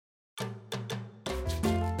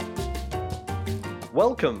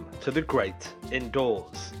Welcome to The Great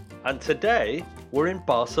Indoors, and today we're in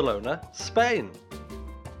Barcelona, Spain.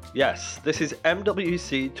 Yes, this is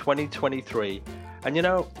MWC 2023, and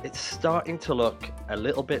it's starting to look a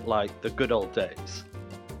little bit like the good old days.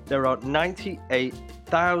 There are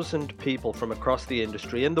 98,000 people from across the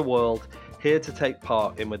industry in the world here to take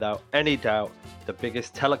part in, without any doubt, the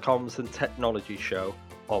biggest telecoms and technology show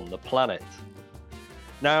on the planet.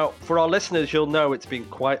 Now, for our listeners, you'll know it's been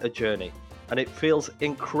quite a journey, and it feels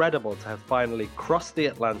incredible to have finally crossed the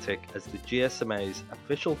Atlantic as the GSMA's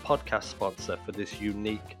official podcast sponsor for this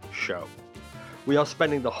unique show. We are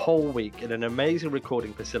spending the whole week in an amazing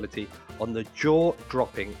recording facility on the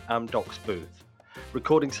jaw-dropping Amdocs booth,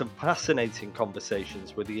 recording some fascinating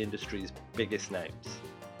conversations with the industry's biggest names.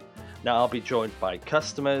 Now, I'll be joined by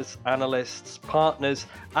customers, analysts, partners,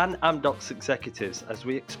 and Amdocs executives as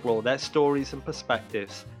we explore their stories and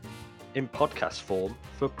perspectives in podcast form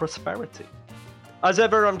for prosperity. As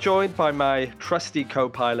ever, I'm joined by my trusty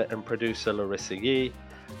co-pilot and producer, Larissa Yee,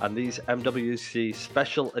 and these MWC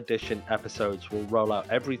special edition episodes will roll out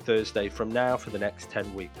every Thursday from now for the next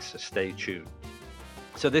 10 weeks, so stay tuned.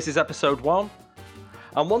 So this is episode 1,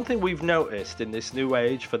 and one thing we've noticed in this new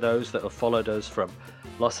age for those that have followed us from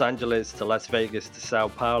Los Angeles to Las Vegas to Sao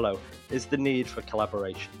Paulo is the need for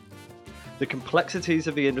collaboration. The complexities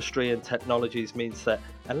of the industry and technologies means that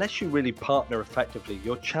unless you really partner effectively,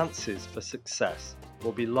 your chances for success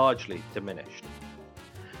will be largely diminished.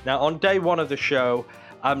 Now, on day 1 of the show,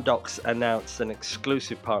 Amdocs announced an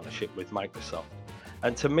exclusive partnership with Microsoft.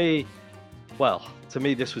 And to me,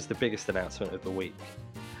 this was the biggest announcement of the week.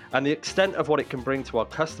 And the extent of what it can bring to our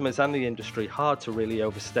customers and the industry, hard to really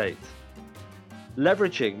overstate.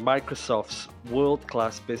 Leveraging Microsoft's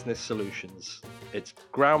world-class business solutions, its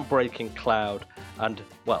groundbreaking cloud, and,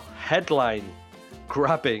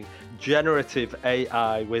 headline-grabbing generative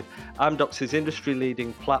AI with Amdocs'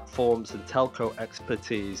 industry-leading platforms and telco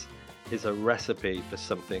expertise is a recipe for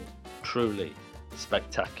something truly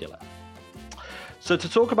spectacular. So to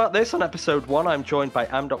talk about this on episode 1, I'm joined by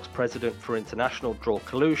Amdocs President for International, Dror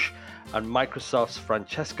Kalush, and Microsoft's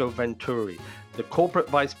Francesco Venturi, the Corporate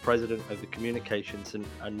Vice President of the Communications and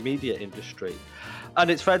Media Industry. And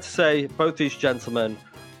it's fair to say both these gentlemen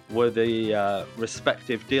were the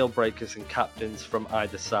respective deal breakers and captains from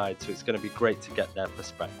either side, so it's going to be great to get their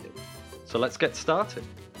perspective. So let's get started.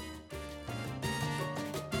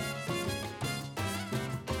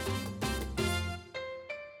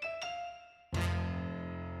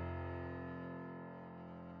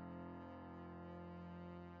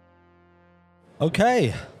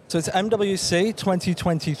 Okay, so it's MWC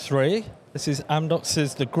 2023. This is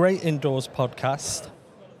Amdocs' The Great Indoors podcast,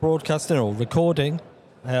 broadcasting or recording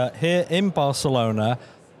here in Barcelona.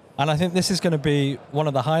 And I think this is going to be one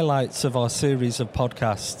of the highlights of our series of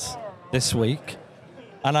podcasts this week.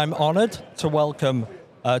 And I'm honored to welcome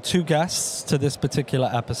 2 guests to this particular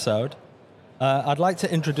episode. I'd like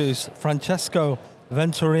to introduce Francesco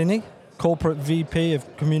Venturini, Corporate VP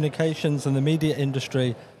of Communications and the Media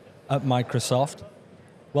Industry at Microsoft.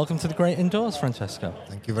 Welcome to The Great Indoors, Francesco.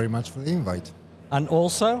 Thank you very much for the invite. And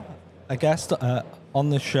also a guest on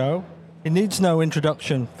the show. He needs no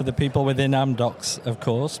introduction for the people within Amdocs, of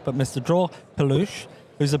course, but Mr. Dror Kalush,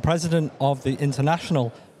 who's the president of the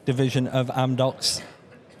international division of Amdocs.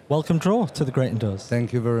 Welcome, Dror, to The Great Indoors.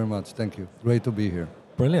 Thank you very much. Thank you. Great to be here.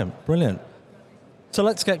 Brilliant, brilliant. So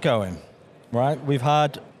let's get going, right? We've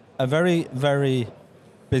had a very, very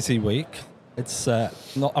busy week. It's I'm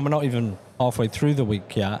not even halfway through the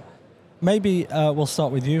week yet. Maybe we'll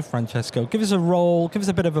start with you, Francesco. Give us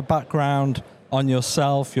a bit of a background on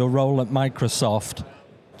yourself, your role at Microsoft,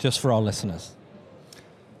 just for our listeners.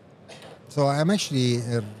 So I'm actually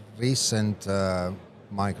a recent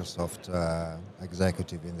Microsoft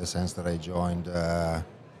executive, in the sense that I joined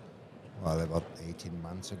about 18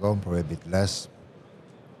 months ago, probably a bit less,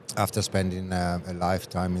 after spending a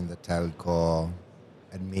lifetime in the telco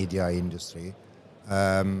and media industry.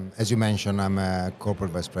 As you mentioned, I'm a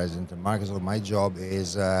corporate vice president at Microsoft. My job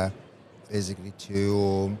is basically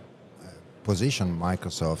to position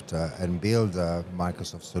Microsoft and build a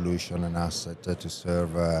Microsoft solution and asset to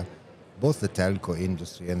serve both the telco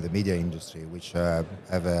industry and the media industry, which have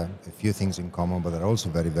a few things in common, but are also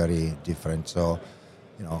very, very different. So,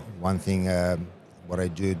 one thing, what I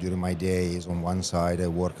do during my day is, on one side, I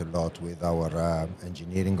work a lot with our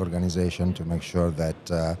engineering organization to make sure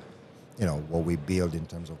that what we build in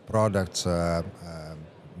terms of products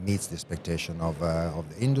meets the expectation of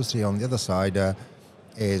the industry. On the other side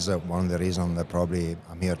is one of the reasons that probably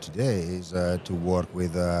I'm here today is to work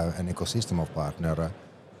with an ecosystem of partner,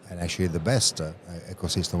 and actually the best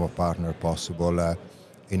ecosystem of partner possible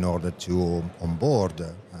in order to onboard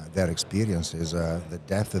their experiences, the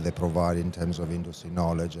depth that they provide in terms of industry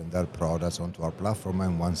knowledge and their products onto our platform,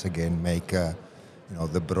 and once again make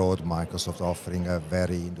the broad Microsoft offering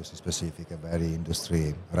very industry specific and very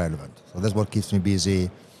industry relevant. So that's what keeps me busy,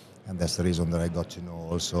 and that's the reason that I got to know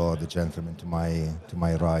also the gentleman to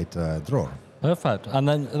my right, Dror. Perfect. And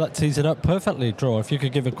then that tees it up perfectly, Dror. If you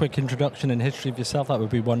could give a quick introduction and history of yourself, that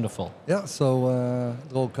would be wonderful. Yeah, so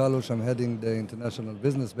Dror Kalush, I'm heading the international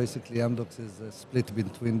business. Basically, Amdocs is split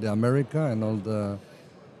between the America and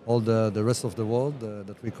all the rest of the world,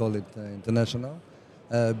 that we call it international.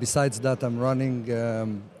 Besides that, I'm running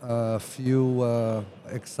a few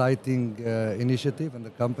exciting initiatives in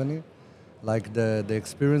the company, like the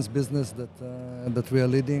experience business that we are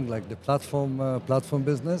leading, like the platform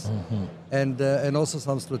business, and also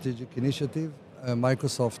some strategic initiative.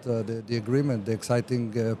 Microsoft, the agreement, the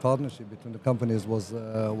exciting partnership between the companies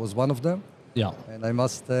was one of them. Yeah. And I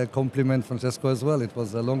must compliment Francesco as well. It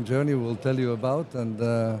was a long journey we'll tell you about, and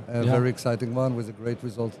a very exciting one with a great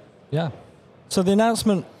result. Yeah. So the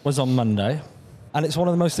announcement was on Monday, and it's one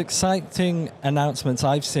of the most exciting announcements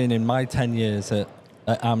I've seen in my 10 years at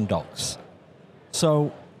Amdocs.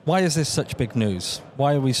 So why is this such big news?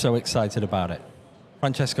 Why are we so excited about it?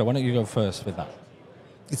 Francesco, why don't you go first with that?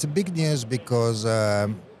 It's a big news because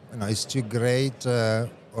it's two great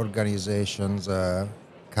organizations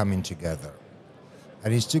coming together.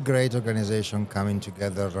 And it's two great organizations coming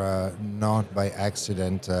together not by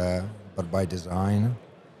accident, but by design.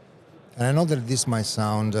 And I know that this might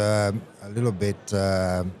sound a little bit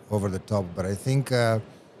over the top, but I think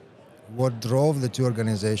what drove the two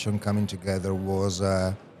organizations coming together was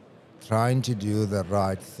trying to do the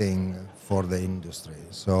right thing for the industry.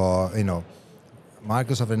 So,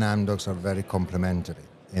 Microsoft and Amdocs are very complementary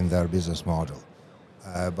in their business model,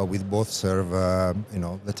 but we both serve,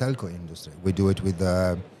 the telco industry. We do it with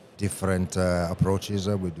different approaches.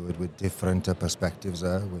 We do it with different perspectives.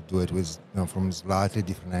 We do it with from slightly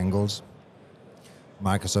different angles.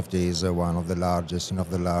 Microsoft is one of the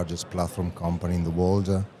largest platform company in the world.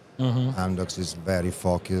 Amdocs is very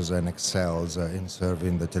focused and excels in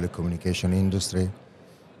serving the telecommunication industry.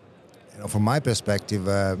 From my perspective,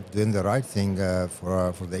 doing the right thing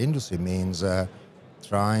for the industry means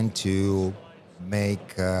trying to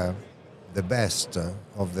make the best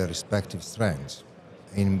of the respective strengths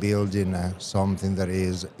in building something that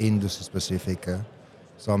is industry specific,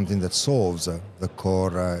 something that solves the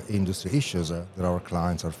core industry issues that our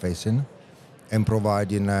clients are facing, and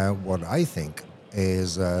providing what I think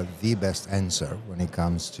is the best answer when it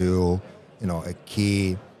comes to a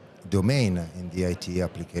key domain in the IT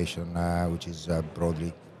application, which is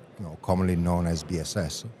broadly commonly known as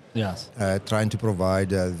BSS. Yes. Trying to provide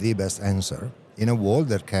the best answer in a world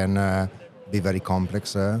that can be very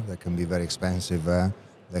complex, that can be very expensive,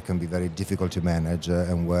 that can be very difficult to manage,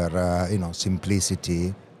 and where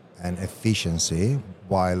simplicity and efficiency,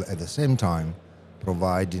 while at the same time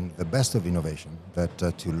providing the best of innovation that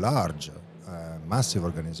to large massive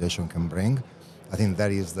organization can bring. I think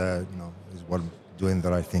that is is what doing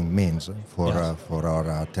the right thing means for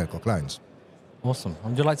our telco clients. Awesome.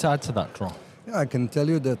 Would you like to add to that, Dror? Yeah, I can tell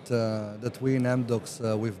you that we in Amdocs,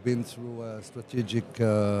 we've been through a strategic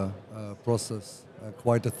process,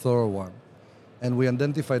 quite a thorough one, and we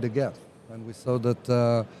identified a gap, and we saw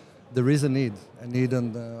that there is a need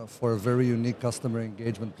for a very unique customer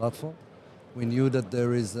engagement platform. We knew that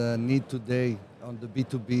there is a need today on the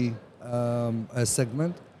B2B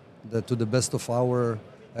segment that, to the best of our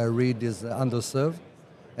read, is underserved,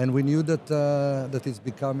 and we knew that it's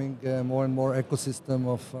becoming more and more ecosystem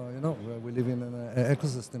of we live in an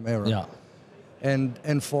ecosystem era. Yeah.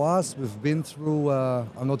 And for us, we've been through.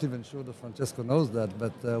 I'm not even sure that Francesco knows that,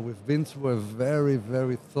 but we've been through a very,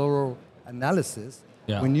 very thorough analysis.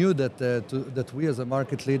 Yeah. We knew that we as a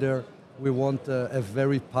market leader, we want a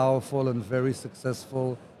very powerful and very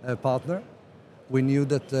successful partner. We knew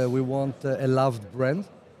that we want a loved brand.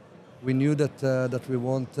 We knew that we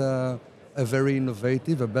want a very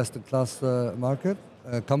innovative, a best-in-class market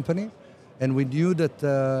company, and we knew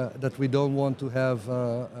that we don't want to have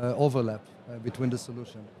overlap between the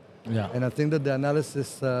solution. Yeah. And I think that the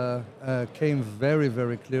analysis came very,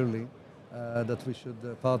 very clearly that we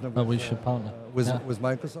should partner with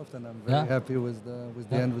Microsoft, and I'm very happy with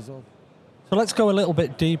the end result. So let's go a little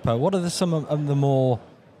bit deeper. What are some of the more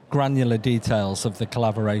granular details of the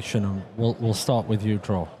collaboration? And we'll start with you,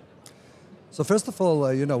 Dror. So first of all,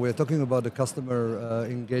 we're talking about the customer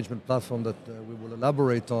engagement platform that we will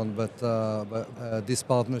elaborate on, but this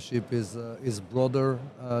partnership is broader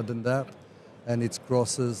than that, and it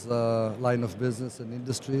crosses line of business and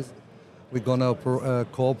industries. We're going to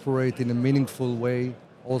cooperate in a meaningful way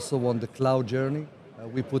also on the cloud journey.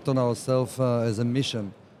 We put on ourselves as a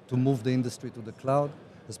mission to move the industry to the cloud.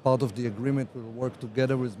 As part of the agreement, we will work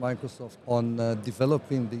together with Microsoft on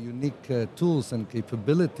developing the unique tools and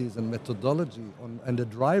capabilities and methodology and the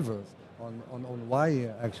drivers on why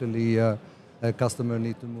actually a customer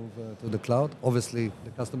need to move to the cloud. Obviously,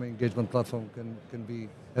 the customer engagement platform can be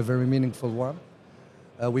a very meaningful one.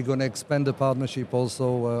 We're going to expand the partnership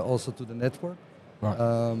also to the network. Right.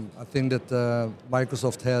 I think that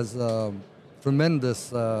Microsoft has tremendous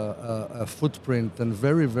footprint and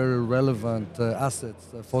very, very relevant assets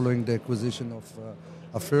following the acquisition of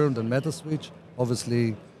Affirmed and Metaswitch.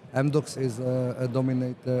 Obviously, Amdocs is a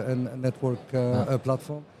dominant network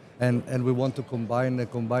platform, and we want to combine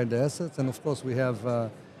the assets. And of course, we have,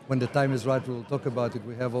 when the time is right, we will talk about it.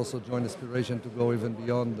 We have also joint aspiration to go even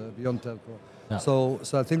beyond telco. Yeah. So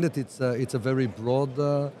I think that it's a very broad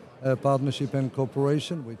partnership and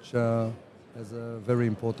cooperation, which is a very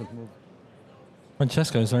important move.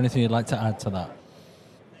 Francesco, is there anything you'd like to add to that?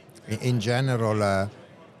 In general,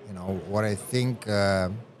 what I think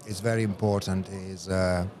is very important is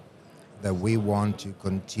that we want to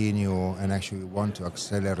continue and actually want to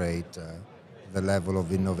accelerate the level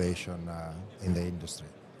of innovation in the industry.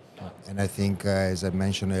 Right. And I think, as I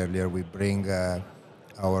mentioned earlier, we bring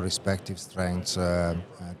our respective strengths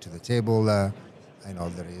to the table. I know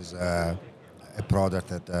there is a product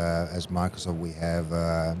that, as Microsoft, we have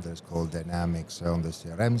that is called Dynamics on the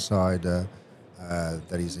CRM side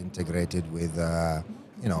that is integrated with,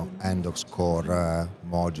 Amdocs core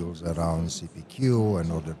modules around CPQ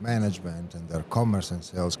and order management and their commerce and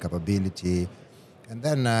sales capability. And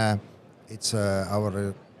then it's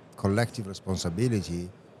our collective responsibility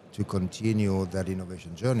to continue that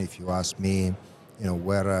innovation journey. If you ask me,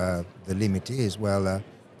 where the limit is, well,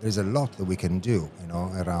 there's a lot that we can do,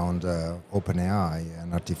 around OpenAI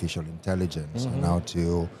and artificial intelligence, and how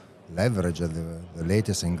to leverage the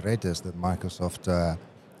latest and greatest that Microsoft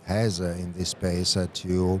has in this space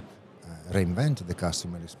to reinvent the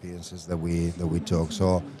customer experiences that we talk.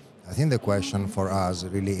 So I think the question for us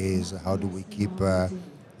really is, how do we keep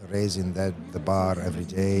raising the bar every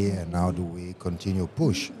day, and how do we continue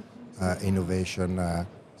push innovation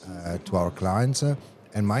to our clients?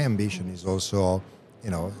 And my ambition is also,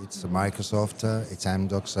 it's Microsoft, it's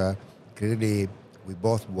Amdocs. Clearly, we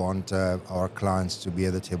both want our clients to be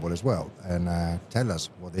at the table as well and tell us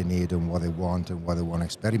what they need and what they want and what they want to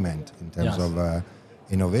experiment in terms of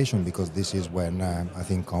innovation, because this is when I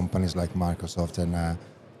think companies like Microsoft and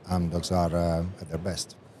Amdocs are at their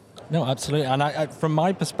best. No, absolutely. And I, from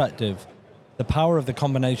my perspective, the power of the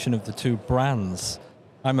combination of the two brands,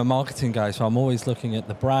 I'm a marketing guy, so I'm always looking at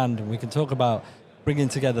the brand, and we can talk about bringing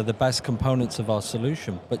together the best components of our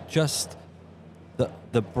solution, but just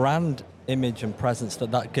the brand image and presence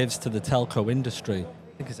that gives to the telco industry,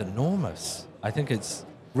 I think is enormous. I think it's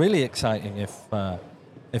really exciting,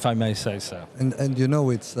 if I may say so. And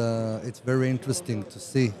it's very interesting to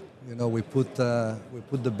see. We put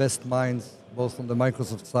the best minds both on the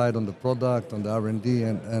Microsoft side, on the product, on the R&D,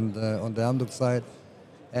 and on the Amdocs side.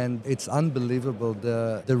 And it's unbelievable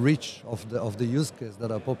the reach of the use case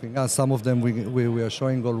that are popping up. Some of them we are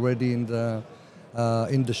showing already in the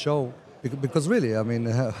show, because really, I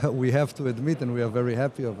mean, we have to admit, and we are very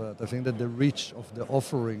happy of that. I think that the reach of the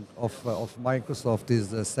offering of Microsoft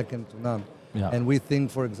is second to none. Yeah. And we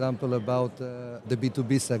think, for example, about the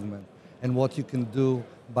B2B segment and what you can do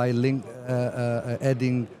by adding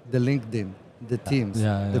the LinkedIn, the Teams,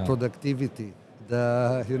 the productivity.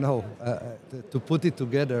 To put it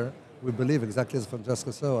together, we believe, exactly as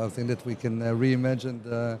Francesco said, I think that we can reimagine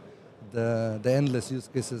the endless use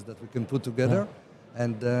cases that we can put together,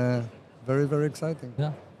 and very, very exciting.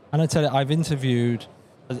 Yeah, and I tell you, I've interviewed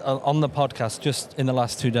on the podcast just in the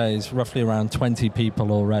last 2 days, roughly around 20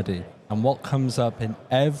 people already, and what comes up in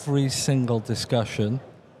every single discussion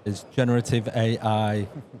is generative AI,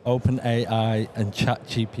 OpenAI, and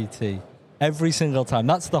ChatGPT. Every single time.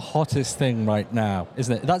 That's the hottest thing right now,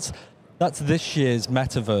 isn't it? That's this year's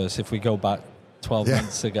metaverse if we go back 12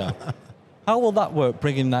 months ago. How will that work,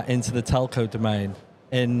 bringing that into the telco domain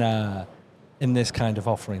in this kind of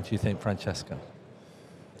offering, do you think, Francesco?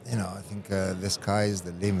 I think the sky is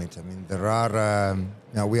the limit. I mean, there are,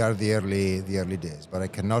 we are the early days, but I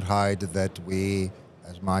cannot hide that we,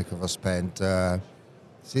 as Microsoft, spent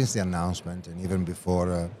since the announcement and even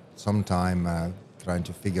before some time trying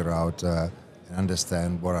to figure out and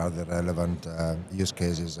understand what are the relevant use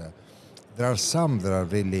cases. There are some that are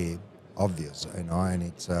really obvious, and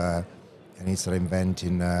it's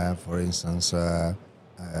reinventing, for instance,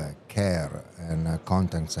 care and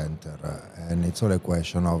contact center, and it's all a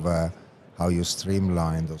question of how you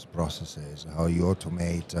streamline those processes, how you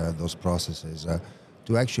automate those processes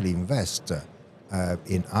to actually invest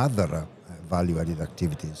in other value-added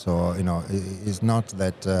activities. So, it's not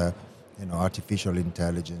that artificial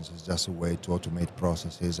intelligence is just a way to automate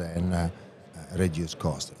processes and reduce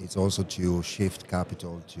cost. It's also to shift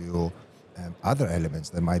capital to other elements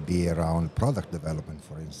that might be around product development,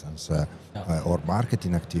 for instance, or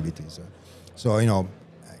marketing activities. So,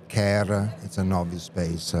 care, it's an obvious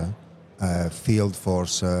space. Field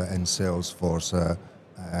force and sales force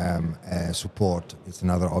support, it's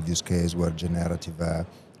another obvious case where generative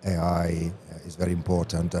AI is very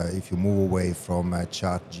important. If you move away from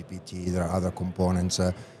ChatGPT, there are other components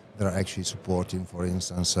that are actually supporting, for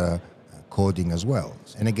instance, coding as well.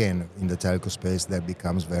 And again, in the telco space, that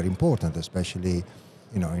becomes very important, especially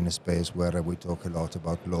in a space where we talk a lot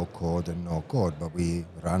about low code and no code, but we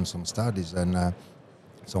run some studies and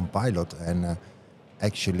some pilot, and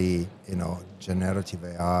actually, generative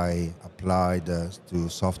AI applied to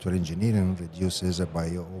software engineering reduces by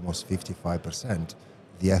almost 55%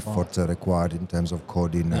 the effort required in terms of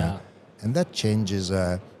coding. And that changes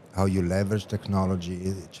how you leverage technology.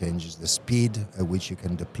 It changes the speed at which you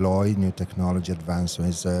can deploy new technology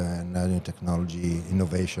advancements and new technology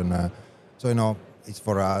innovation. So, it's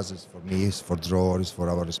for us, it's for me, it's for Dror, it's for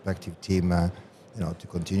our respective team, to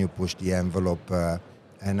continue push the envelope.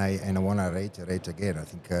 And I want to reiterate again, I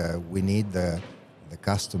think we need the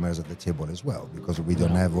customers at the table as well, because we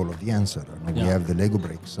don't have all of the answer. We have the Lego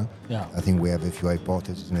bricks. I think we have a few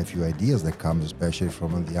hypotheses and a few ideas that come, especially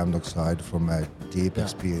from the Amdocs side, from a deep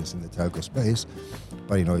experience in the telco space.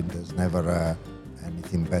 But there's never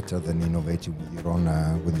anything better than innovating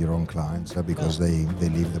with your own clients, because they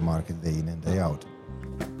leave the market day in and day out.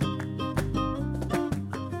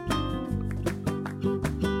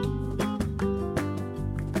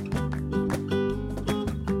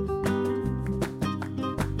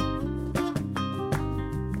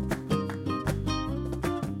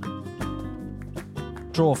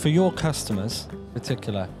 Dror, for your customers in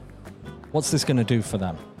particular, what's this going to do for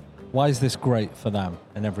them? Why is this great for them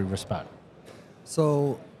in every respect?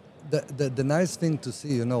 So the nice thing to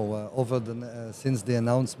see, since the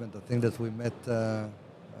announcement, I think that we met, I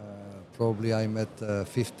met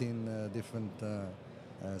 15 different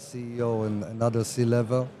CEO and other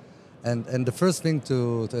C-level. And the first thing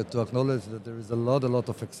to acknowledge that there is a lot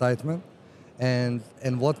of excitement. And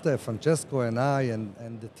what Francesco and I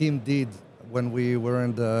and the team did when we were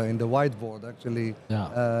in the whiteboard, actually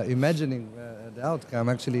imagining the outcome,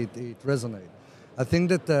 actually it resonated. I think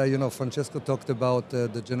that Francesco talked about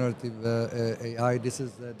the generative AI. This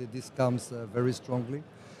comes very strongly.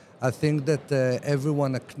 I think that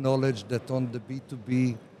everyone acknowledged that on the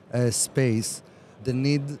B2B space, the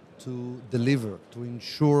need to deliver, to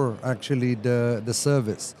ensure actually the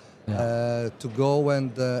service, to go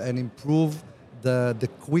and improve the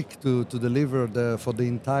quick to deliver for the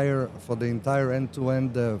entire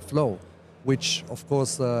end-to-end flow, which of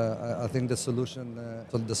course I think the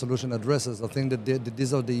solution addresses. I think that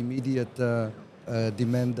these are the immediate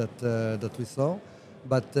demand that we saw,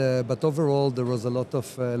 but overall there was a lot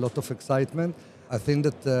of excitement. I think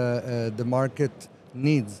that the market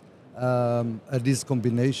needs this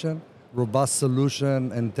combination, robust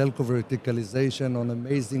solution and telco verticalization on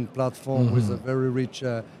amazing platform with a very rich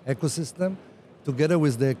ecosystem, together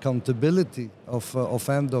with the accountability of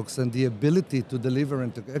Amdocs and the ability to deliver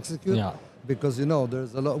and to execute. Because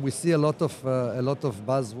there's we see a lot of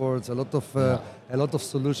buzzwords, a lot of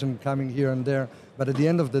solution coming here and there. But at the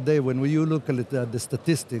end of the day, when you look at the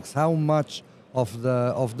statistics, how much of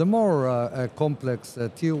the more complex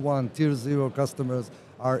tier 1, tier 0 customers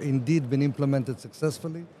are indeed been implemented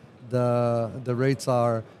successfully, the rates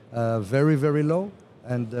are very, very low,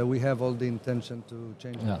 and we have all the intention to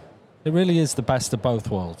change it. It really is the best of both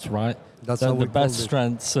worlds, right? That's how we the best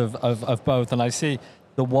strengths of both. And I see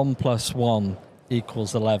the 1 + 1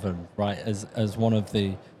 = 11, right? As one of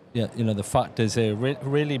the the factors here,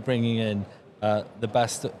 really bringing in the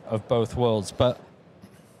best of both worlds. But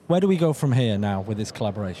where do we go from here now with this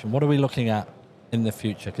collaboration? What are we looking at in the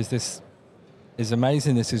future? Because this is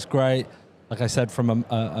amazing. This is great. Like I said, from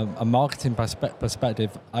a marketing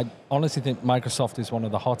perspective, I honestly think Microsoft is one of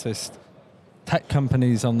the hottest tech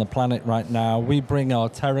companies on the planet right now. We bring our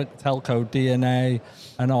telco DNA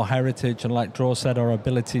and our heritage, and like Dror said, our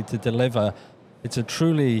ability to deliver. It's a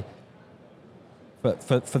truly,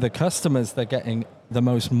 for the customers, they're getting the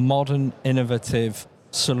most modern, innovative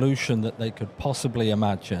solution that they could possibly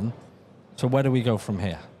imagine. So where do we go from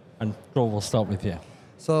here? And Dror, we'll start with you.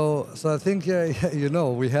 So I think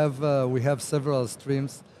we have several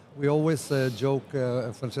streams. we always joke,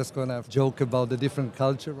 Francesco and I joke about the different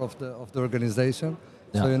culture of the organization.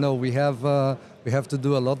 Yeah. So we have to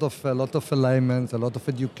do a lot of alignment, a lot of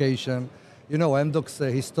education.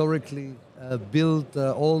 Amdocs historically built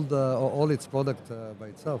all its product by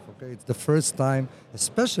itself. Okay, it's the first time,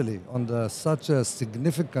 especially on such a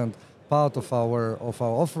significant part of our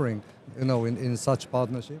offering, in such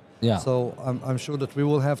partnership. Yeah. So I'm sure that we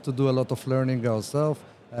will have to do a lot of learning ourselves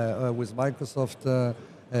with Microsoft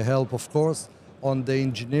help, of course. On the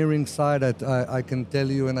engineering side, I can tell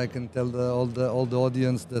you, and I can tell all the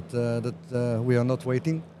audience that we are not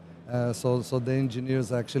waiting. So the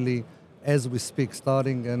engineers actually, as we speak,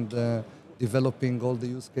 starting and developing all the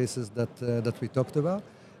use cases that we talked about.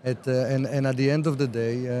 And at the end of the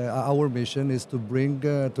day, our mission is to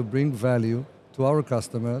bring value to our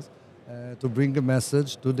customers, to bring a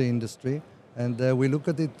message to the industry, and we look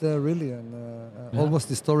at it really in almost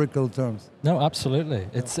historical terms. No, absolutely.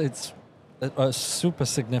 It's a super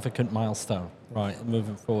significant milestone, right,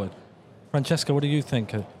 moving forward. Francesca, what do you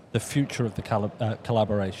think of the future of the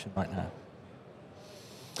collaboration right now?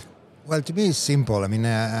 Well, to me, it's simple.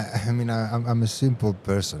 I'm a simple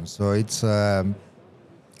person, so it's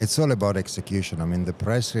all about execution. I mean, the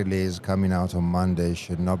press release coming out on Monday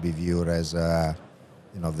should not be viewed as the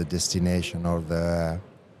destination or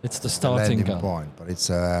it's the starting landing gun point, but it's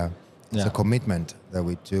a commitment that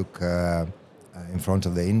we took in front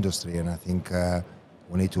of the industry, and I think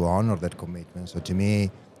we need to honor that commitment. So to me,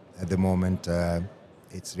 at the moment,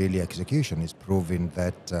 it's really execution. It's proving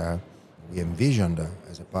that we envisioned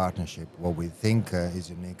as a partnership what we think is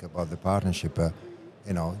unique about the partnership,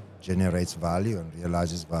 generates value and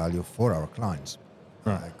realizes value for our clients.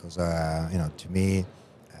 Because to me,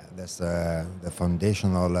 that's the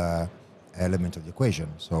foundational element of the equation.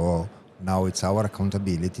 So now it's our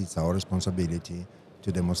accountability, it's our responsibility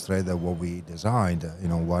to demonstrate that what we designed,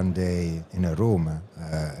 one day in a room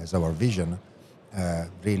as our vision,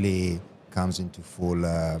 really comes into full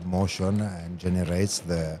motion and generates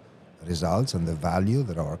the results and the value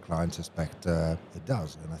that our clients expect it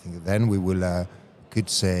does. And I think then we will could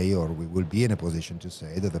say, or we will be in a position to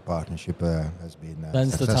say that the partnership has been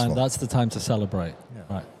successful. That's the time to celebrate.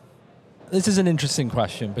 Yeah. Right. This is an interesting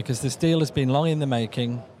question because this deal has been long in the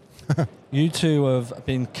making. You two have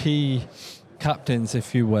been key captains,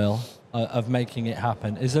 if you will, of making it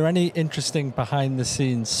happen. Is there any interesting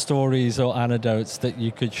behind-the-scenes stories or anecdotes that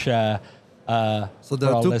you could share? So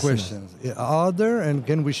there are two questions. Are there, and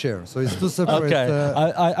can we share? So it's two separate...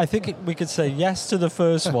 Okay, I think we could say yes to the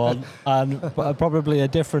first one and probably a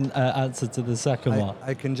different answer to the second one.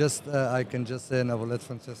 I can just say, and I will let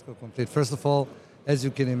Francesco complete. First of all, as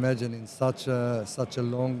you can imagine, in such a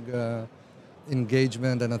long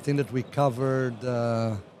engagement, and I think that we covered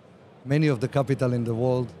many of the capital in the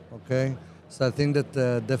world, okay? So I think that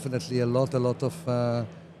definitely a lot of...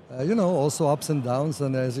 also ups and downs,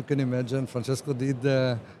 and as you can imagine, Francesco did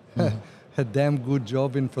a damn good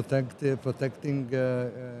job in protecting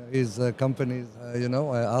his company's,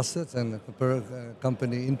 assets and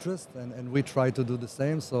company interest, and we try to do the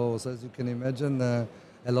same. So as you can imagine,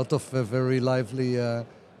 a lot of very lively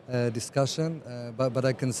discussion. But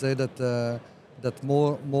I can say that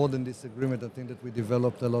more than this agreement, I think that we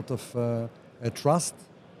developed a lot of trust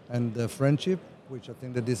and friendship, which I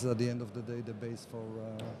think that this is at the end of the day the base for...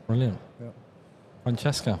 Brilliant. Yeah.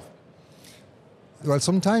 Francesca? Well,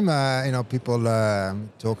 sometimes, people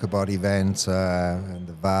talk about events and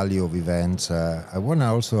the value of events. I want to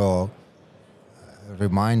also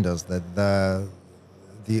remind us that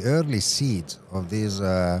the early seeds of this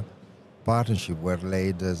partnership were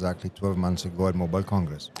laid exactly 12 months ago at Mobile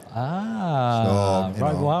Congress. Right.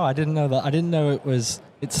 Wow, I didn't know that. I didn't know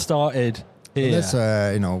it started here. That's,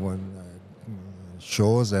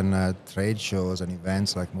 shows and trade shows and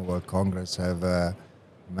events like Mobile Congress have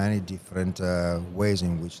many different ways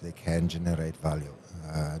in which they can generate value.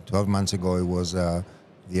 12 months ago, it was the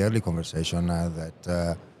early conversation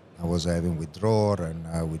that I was having with Dror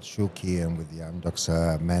and with Shuki and with the Amdocs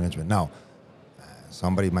management. Now,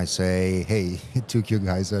 somebody might say, hey, it took you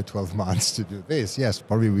guys 12 months to do this. Yes,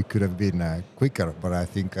 probably we could have been quicker, but I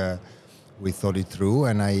think we thought it through,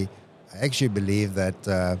 and I actually believe that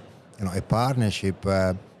a partnership,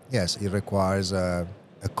 yes, it requires a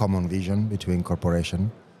common vision between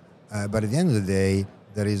corporations, but at the end of the day,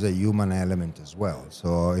 there is a human element as well.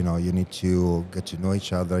 So, you need to get to know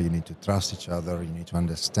each other, you need to trust each other, you need to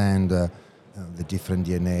understand the different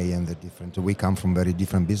DNA and the different... We come from very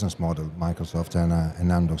different business model, Microsoft and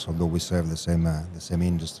Amdocs, although we serve the same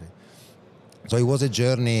industry. So it was a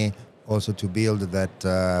journey also to build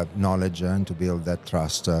that knowledge and to build that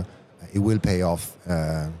trust. It will pay off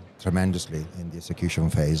tremendously in the execution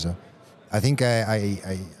phase. I think I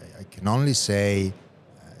can only say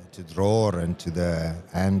to Dror and to the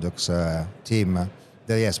Amdocs team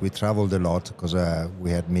that yes, we traveled a lot because we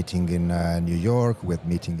had meeting in New York, we had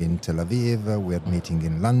meeting in Tel Aviv, we had meeting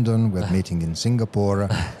in London, we had meeting in Singapore,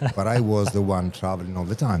 but I was the one traveling all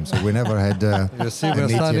the time, so we never had You see,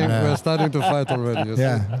 we're starting to fight already. You see?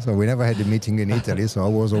 yeah, so we never had a meeting in Italy, so I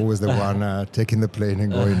was always the one taking the plane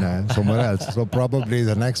and going somewhere else. So probably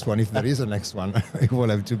the next one, if there is a next one, it will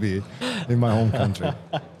have to be in my home country.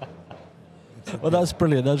 Well, that's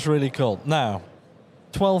brilliant. That's really cool. Now,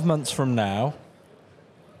 12 months from now,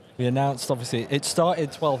 we announced, obviously, it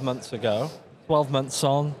started 12 months ago. 12 months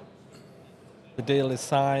on, the deal is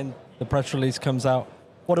signed, the press release comes out.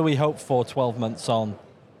 What do we hope for 12 months on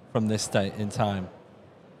from this date in time,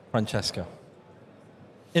 Francesco?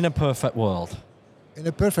 In a perfect world. In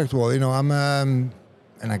a perfect world, I'm, and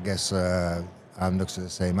I guess Amdocs is the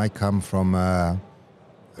same. I come from a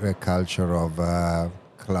culture of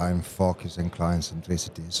client focus and client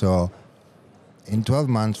centricity. So in 12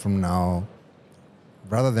 months from now,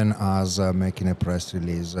 rather than us making a press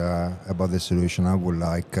release about the solution, I would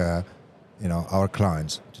like our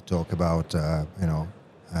clients to talk about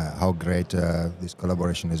how great this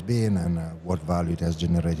collaboration has been and what value it has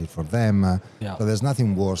generated for them. So there's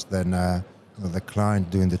nothing worse than the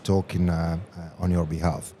client doing the talking on your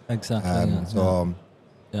behalf. Exactly.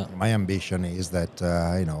 My ambition is that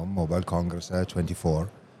Mobile Congress 24,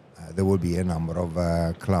 there will be a number of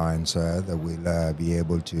clients that will be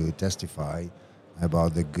able to testify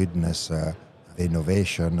about the goodness, the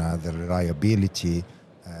innovation, the reliability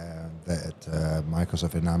that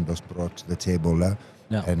Microsoft and Amdocs brought to the table,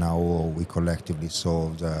 and how we collectively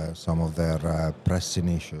solved some of their pressing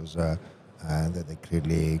issues that they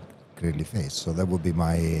clearly face. So that would be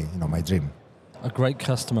my dream. A great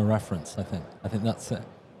customer reference, I think. I think that's it.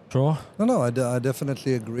 Dror? No, I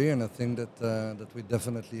definitely agree, and I think that we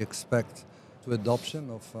definitely expect to adoption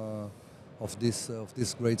of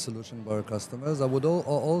this great solution by our customers. I would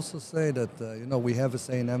also say that we have a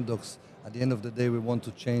say in Amdocs. At the end of the day, we want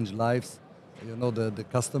to change lives. The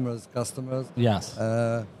customers. Yes.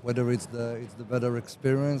 Whether it's the better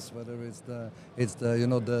experience, whether it's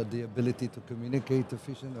the ability to communicate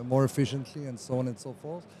more efficiently, and so on and so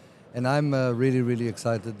forth. And I'm really, really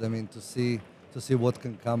excited. To see what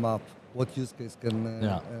can come up, what use case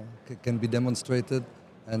can be demonstrated,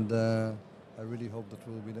 and I really hope that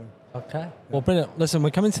we'll be there. Okay. Well, brilliant. Listen,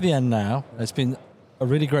 we're coming to the end now. It's been a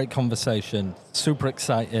really great conversation, super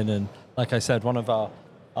exciting, and like I said, one of our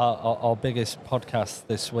biggest podcasts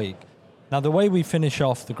this week. Now, the way we finish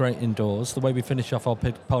off the Great Indoors, the way we finish off our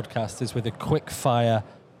podcast is with a quick fire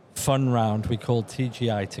fun round we call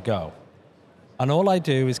TGI to go. And all I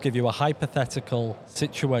do is give you a hypothetical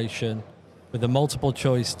situation with a multiple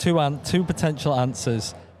choice, two potential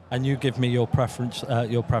answers, and you give me your preference.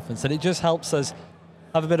 And it just helps us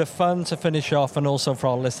have a bit of fun to finish off, and also for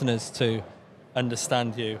our listeners to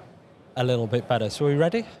understand you a little bit better. So are we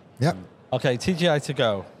ready? Yep. Okay, TGI to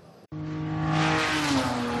go.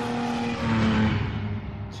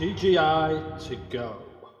 TGI to go.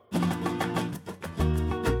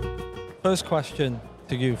 First question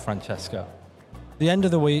to you, Francesco. The end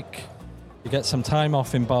of the week, you get some time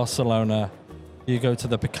off in Barcelona. You go to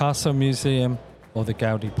the Picasso Museum or the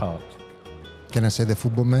Gaudi Park. Can I say the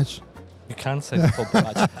football match? You can say the football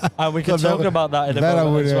match. And we can talk about that in a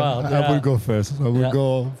moment as well. I will go first. I will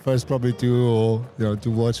go first probably to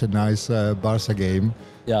watch a nice Barca game.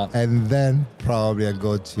 Yeah. And then probably I'll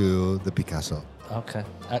go to the Picasso. Okay,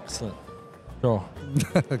 excellent. Sure.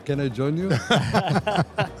 Can I join you?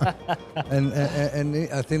 and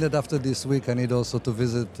I think that after this week, I need also to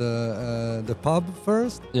visit the pub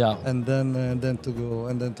first. Yeah. And then to go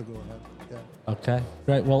ahead. Yeah. Okay,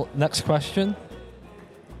 great. Well, next question.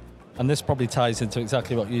 And this probably ties into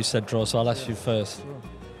exactly what you said, Dror, so I'll ask you first. Sure.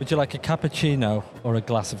 Would you like a cappuccino or a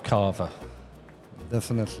glass of cava?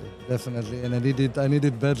 Definitely. And I need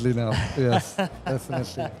it badly now. Yes,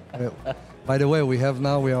 definitely. By the way, we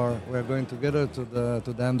are going together to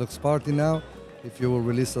the Amdocs party now, if you will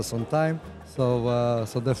release us on time.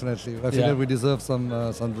 So definitely, I feel that we deserve some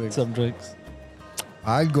drinks. Some drinks.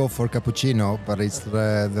 I'll go for cappuccino, but it's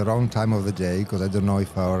the wrong time of the day, because I don't know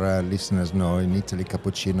if our listeners know, in Italy,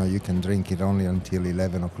 cappuccino, you can drink it only until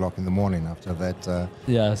 11 o'clock in the morning. After that,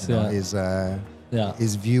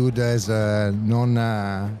 is viewed as non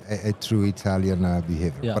a true Italian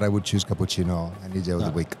behavior. Yeah. But I would choose cappuccino any day of the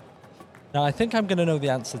week. Now, I think I'm going to know the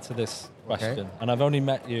answer to this question, and I've only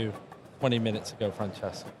met you 20 minutes ago,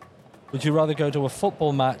 Francesco. Would you rather go to a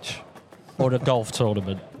football match or a golf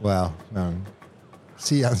tournament? Well,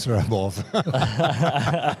 C answer above.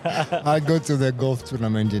 I go to the golf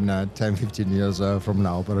tournament in 10, 15 years from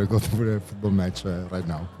now, but I go to the football match right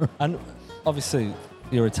now. And obviously,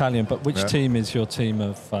 you're Italian, but which team is your team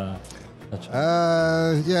of?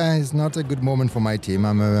 Yeah, it's not a good moment for my team.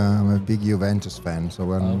 I'm a big Juventus fan, so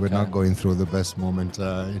we're not going through the best moment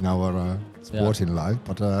in our sporting life,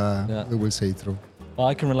 but we will see it through. Well,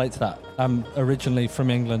 I can relate to that. I'm originally from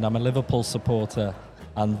England. I'm a Liverpool supporter,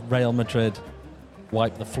 and Real Madrid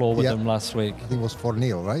wiped the floor with them last week. I think it was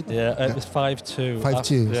 4-0, right? Yeah, it was 5-2.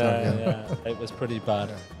 5-2, yeah. It was pretty bad.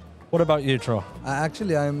 Yeah. What about you, Tro?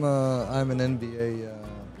 Actually, I'm an NBA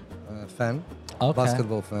fan,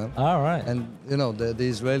 basketball fan. All right. And the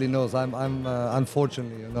Israeli knows. I'm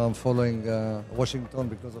unfortunately, I'm following Washington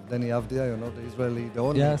because of Deni Avdia. The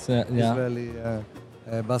only Israeli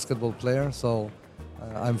basketball player. So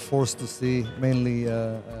I'm forced to see mainly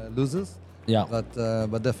losers. Yeah. But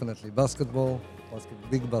definitely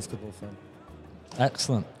big basketball fan.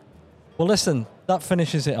 Excellent. Well, listen, that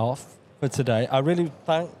finishes it off for today. I really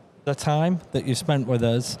thank the time that you spent with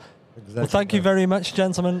us. Exactly. Well, thank you very much,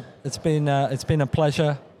 gentlemen. It's been a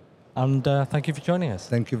pleasure, and thank you for joining us.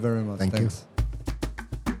 Thank you very much. Thanks.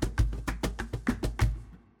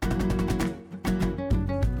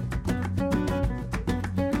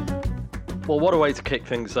 Well, what a way to kick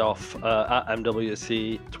things off at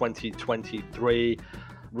MWC 2023.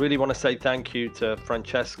 Really want to say thank you to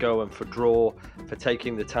Francesco and Fedor for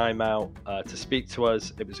taking the time out to speak to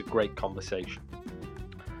us. It was a great conversation.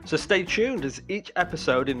 So stay tuned, as each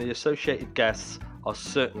episode and the associated guests are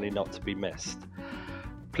certainly not to be missed.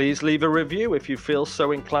 Please leave a review if you feel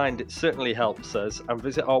so inclined. It certainly helps us. And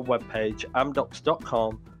visit our webpage,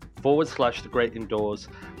 amdocs.com/The Great Indoors,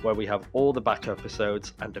 where we have all the back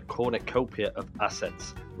episodes and a cornucopia of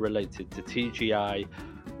assets related to TGI,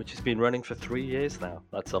 which has been running for 3 years now.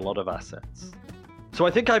 That's a lot of assets. So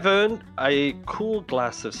I think I've earned a cool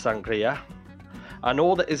glass of sangria. And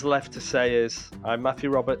all that is left to say is, I'm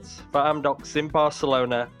Matthew Roberts for Amdocs in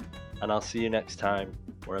Barcelona, and I'll see you next time,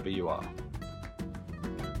 wherever you are.